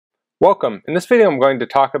Welcome. In this video I'm going to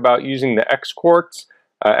talk about using the XQuartz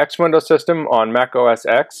X window system on Mac OS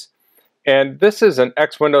X. And this is an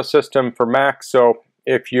X window system for Mac, so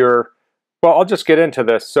if you're, well, I'll just get into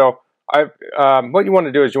this. So what you want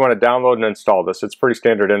to do is you want to download and install this. It's pretty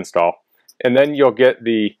standard install. And then you'll get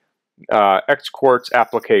the XQuartz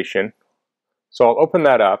application. So I'll open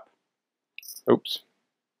that up. Oops,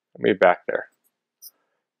 let me back there.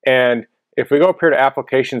 And if we go up here to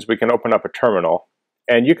applications, we can open up a terminal.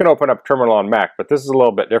 And you can open up terminal on Mac, but this is a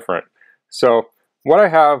little bit different. So what I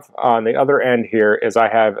have on the other end here is I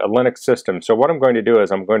have a Linux system. So what I'm going to do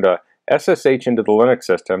is I'm going to SSH into the Linux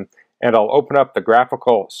system, and I'll open up the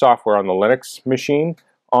graphical software on the Linux machine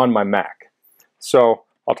on my Mac. So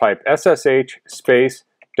I'll type SSH space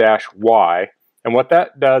 -y, and what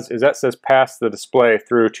that does is that says pass the display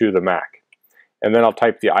through to the Mac. And then I'll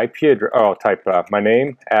type the IP address, I'll type my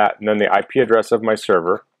name at, and then the IP address of my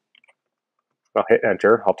server. I'll hit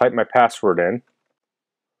enter. I'll type my password in.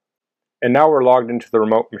 And now we're logged into the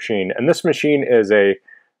remote machine. And this machine is an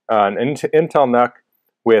Intel NUC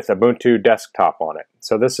with Ubuntu desktop on it.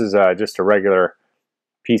 So this is just a regular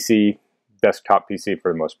PC, desktop PC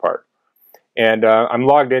for the most part. And I'm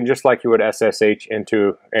logged in just like you would SSH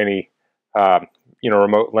into any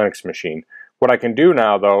remote Linux machine. What I can do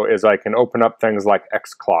now though is I can open up things like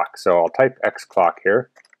XClock. So I'll type XClock here,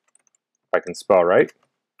 if I can spell right.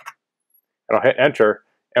 And I'll hit enter,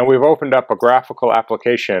 and we've opened up a graphical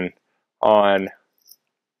application on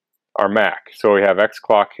our Mac. So we have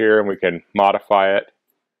XClock here, and we can modify it.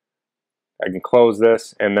 I can close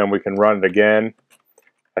this, and then we can run it again.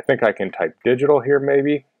 I think I can type digital here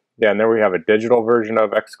maybe. Yeah, and there we have a digital version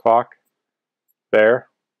of XClock there.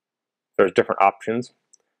 There's different options.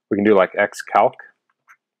 We can do like Xcalc.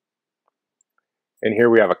 And here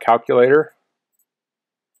we have a calculator.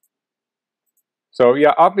 So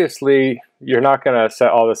yeah, obviously you're not going to set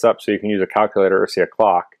all this up so you can use a calculator or see a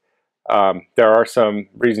clock. There are some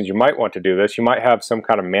reasons you might want to do this. You might have some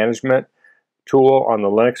kind of management tool on the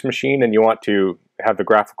Linux machine and you want to have the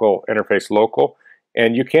graphical interface local.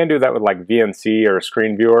 And you can do that with like VNC or a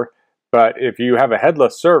screen viewer. But if you have a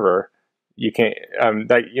headless server, you can't.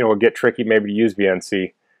 That will get tricky maybe to use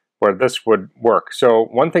VNC where this would work. So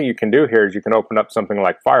one thing you can do here is you can open up something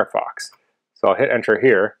like Firefox. So I'll hit enter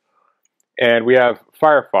here. And we have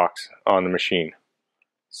Firefox on the machine.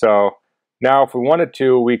 So now if we wanted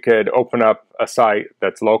to, we could open up a site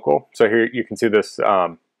that's local. So here you can see this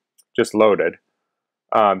just loaded.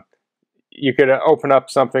 You could open up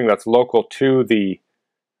something that's local to the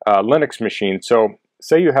Linux machine. So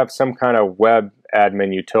say you have some kind of web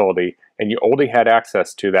admin utility and you only had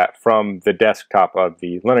access to that from the desktop of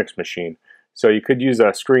the Linux machine. So you could use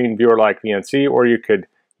a screen viewer like VNC, or you could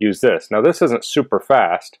use this. Now this isn't super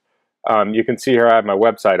fast. You can see here I have my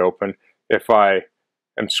website open. If I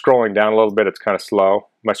am scrolling down a little bit, it's kind of slow.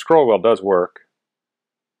 My scroll wheel does work.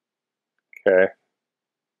 Okay.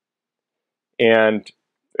 And,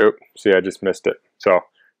 oops, see, I just missed it. So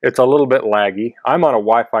it's a little bit laggy. I'm on a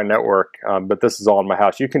Wi-Fi network, but this is all in my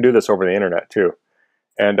house. You can do this over the internet too.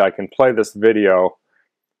 And I can play this video,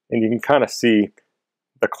 and you can kind of see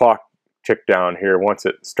the clock tick down here once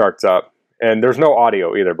it starts up. And there's no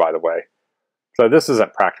audio either, by the way. So this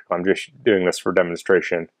isn't practical. I'm just doing this for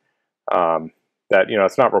demonstration. That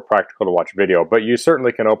it's not real practical to watch video, but you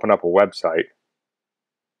certainly can open up a website.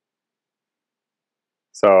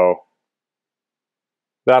 So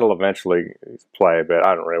that'll eventually play, but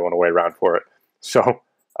I don't really want to wait around for it. So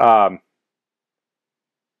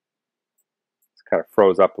it's kind of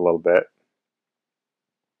froze up a little bit.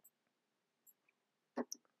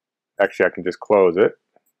 Actually, I can just close it.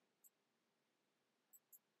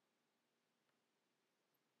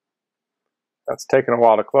 That's taken a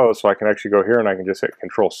while to close, so I can actually go here and I can just hit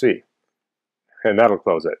Control-C, and that'll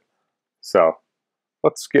close it. So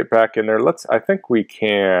let's get back in there. I think we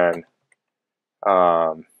can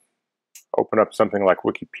open up something like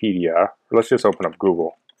Wikipedia. Let's just open up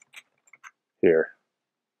Google here.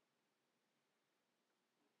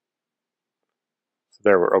 So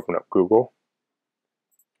there, we're opening up Google,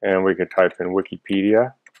 and we could type in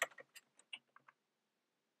Wikipedia.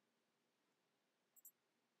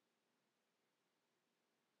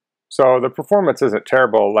 So the performance isn't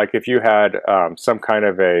terrible. Like if you had some kind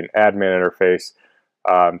of an admin interface,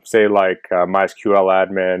 say like MySQL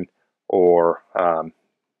admin or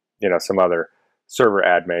some other server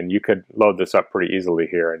admin, you could load this up pretty easily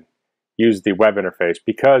here and use the web interface.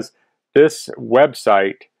 Because this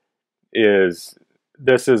website this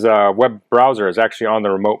web browser is actually on the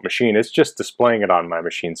remote machine. It's just displaying it on my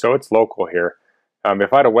machine, so it's local here.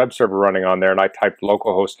 If I had a web server running on there and I typed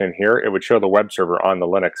localhost in here, it would show the web server on the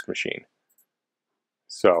Linux machine.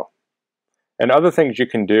 So And other things you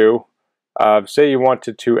can do, say you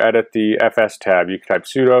wanted to edit the FS tab, you can type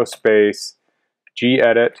sudo space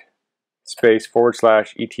gedit space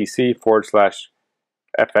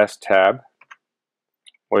 /etc/FS tab.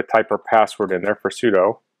 We'll type our password in there for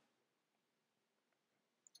sudo.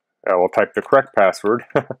 We'll type the correct password.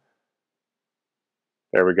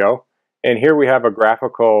 There we go. And here we have a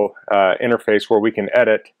graphical interface where we can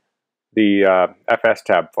edit the FS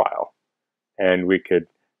tab file. And we could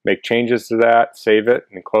make changes to that, save it,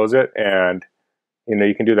 and close it. And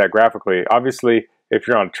you can do that graphically. Obviously, if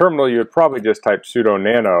you're on terminal, you would probably just type sudo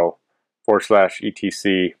nano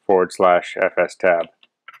 /etc/FS tab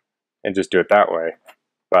and just do it that way.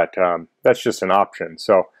 But that's just an option.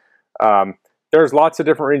 So there's lots of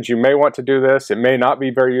different reasons you may want to do this. It may not be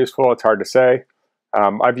very useful. It's hard to say.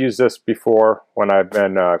 I've used this before when I've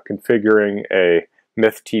been configuring a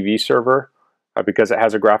Myth TV server because it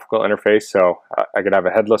has a graphical interface. So I could have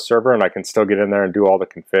a headless server and I can still get in there and do all the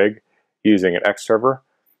config using an xserver.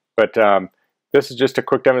 But this is just a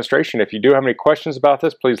quick demonstration. If you do have any questions about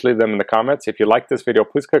this, please leave them in the comments. If you like this video,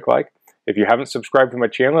 please click like. If you haven't subscribed to my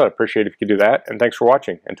channel, I'd appreciate it if you could do that. And thanks for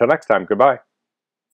watching. Until next time, goodbye.